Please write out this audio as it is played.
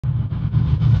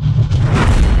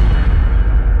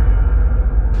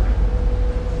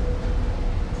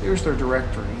Here's their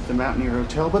directory, the Mountaineer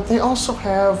Hotel, but they also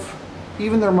have,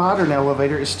 even their modern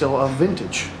elevator is still a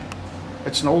vintage.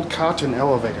 It's an old cotton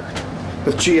elevator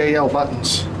with GAL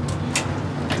buttons.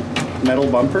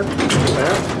 Metal bumper, look at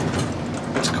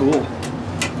that. That's cool.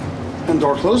 And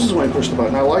door closes when I push the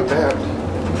button. I like that.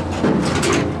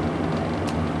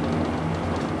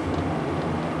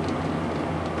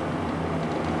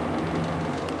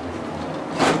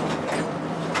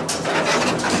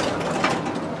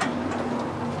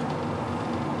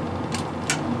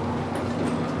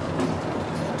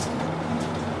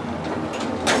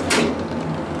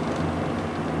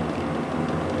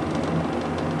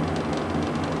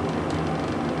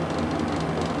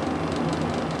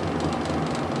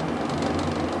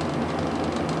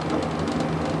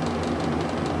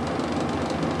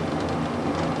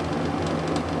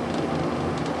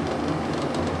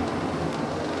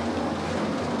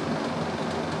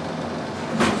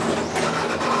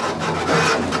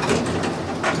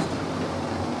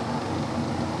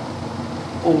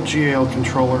 Old GAL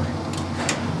controller.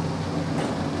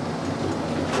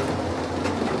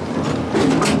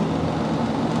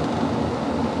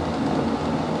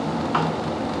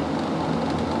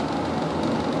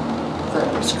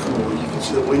 That was cool. You can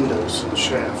see the windows and the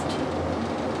shaft.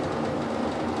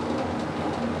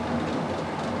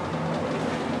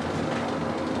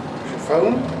 There's your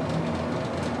phone.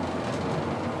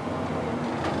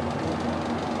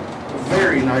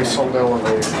 Very nice old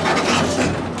elevator.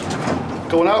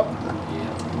 Going up?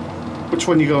 Yeah. Which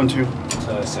one you going to?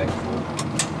 Second floor.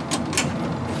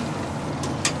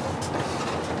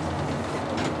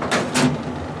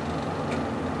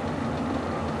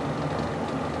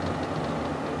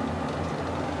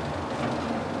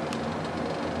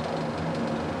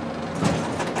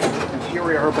 And here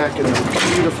we are back in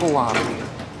the beautiful lobby.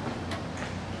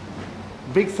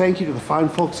 Big thank you to the fine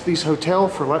folks at these hotel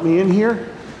for letting me in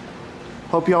here.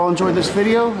 Hope y'all enjoyed this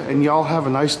video and y'all have a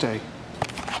nice day.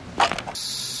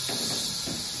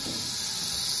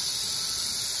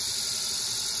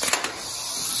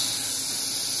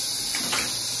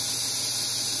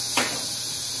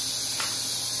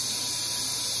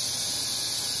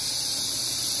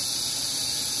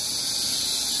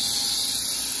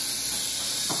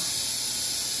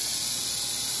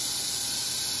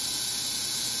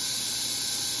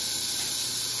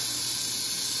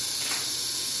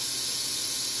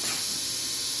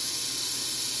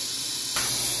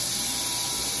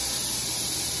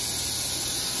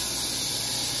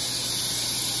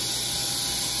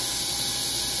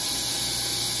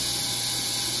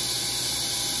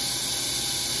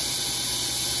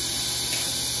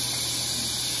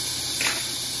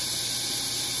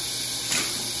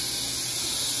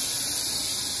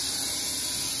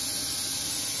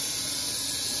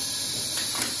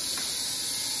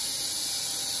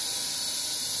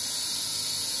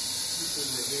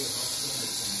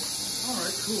 All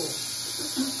right, cool.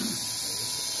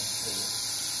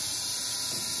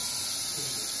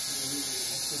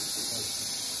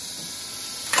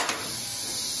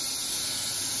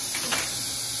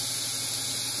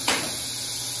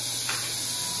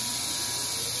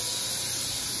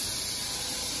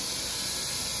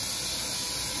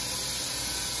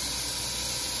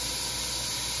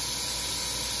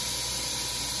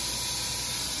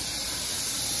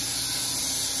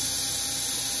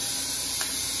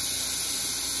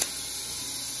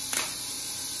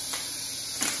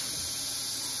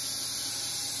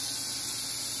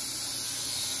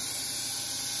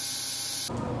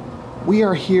 We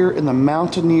are here in the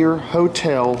Mountaineer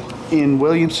Hotel in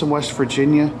Williamson, West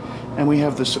Virginia, and we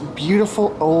have this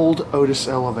beautiful old OTIS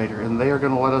elevator, and they are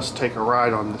going to let us take a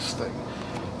ride on this thing.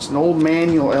 It's an old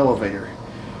manual elevator.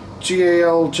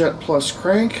 GAL Jet Plus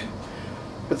crank.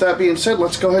 With that being said,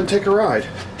 let's go ahead and take a ride.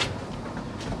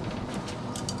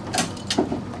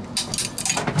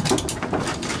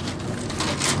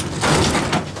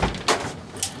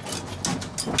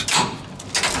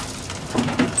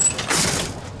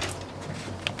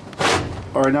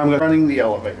 Alright, now I'm running the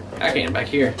elevator. Back in, back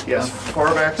here. Yes,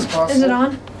 far back as possible. Is it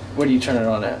on? What do you turn it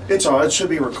on at? It's on. It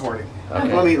should be recording.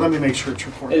 Okay. Let me make sure it's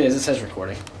recording. It is. It says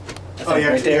recording. Oh yeah,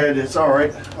 right there. yeah, it is. All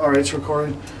right, it's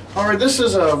recording. All right, this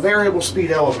is a variable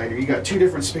speed elevator. You got two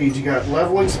different speeds. You got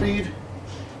leveling speed,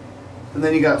 and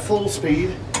then you got full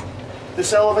speed.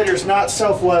 This elevator is not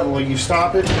self-leveling. You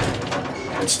stop it,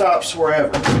 it stops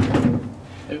wherever.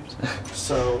 Oops.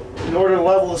 So, in order to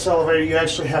level this elevator, you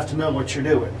actually have to know what you're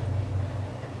doing.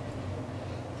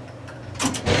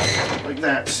 Like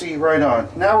that. See, right on.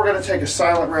 Now we're going to take a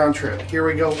silent round trip. Here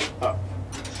we go. Up.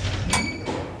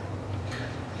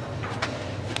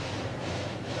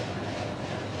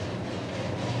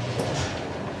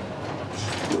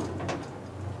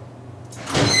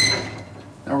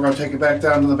 we're going to take it back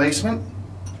down to the basement.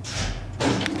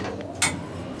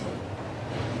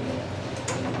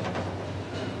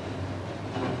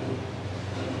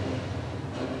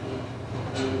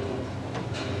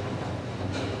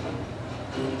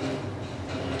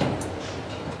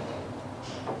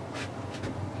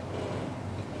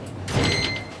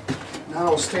 Now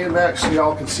I'll stand back so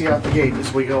y'all can see out the gate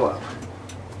as we go up.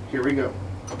 Here we go.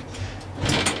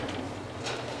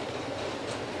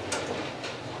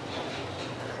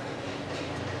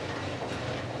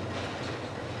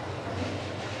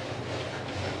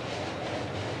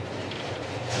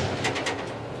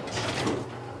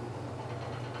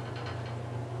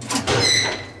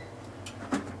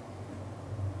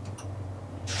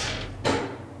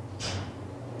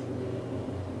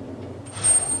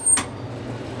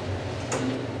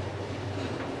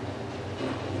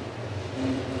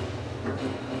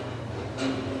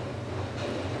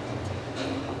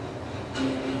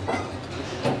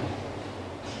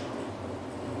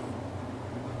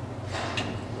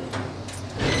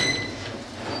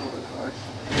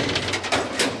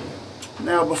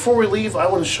 Now, before we leave, I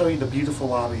want to show you the beautiful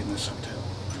lobby in this hotel.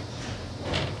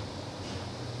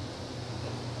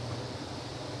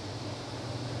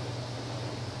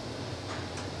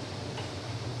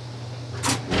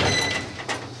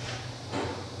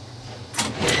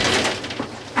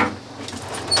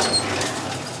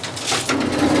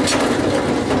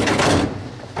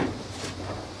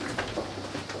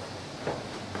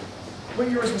 What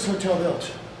year was this hotel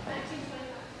built?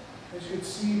 As you can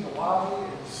see, the lobby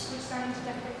is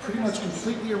pretty much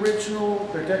completely original.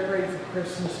 They're decorated for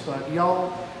Christmas, but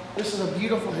y'all, this is a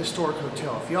beautiful historic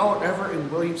hotel. If y'all are ever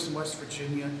in Williamson, West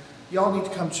Virginia, y'all need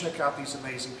to come check out these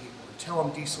amazing people and tell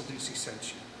them Diesel Ducey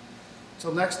sent you.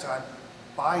 Until next time,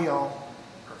 bye y'all.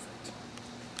 Perfect.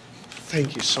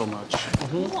 Thank you so much.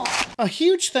 A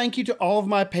huge thank you to all of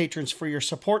my patrons for your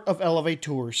support of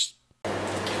elevaTOURS.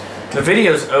 The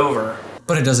video's over.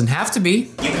 But it doesn't have to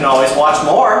be. You can always watch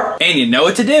more. And you know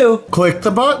what to do. Click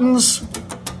the buttons.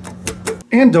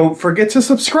 And don't forget to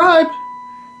subscribe.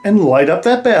 And light up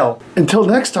that bell. Until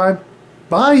next time,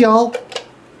 bye y'all.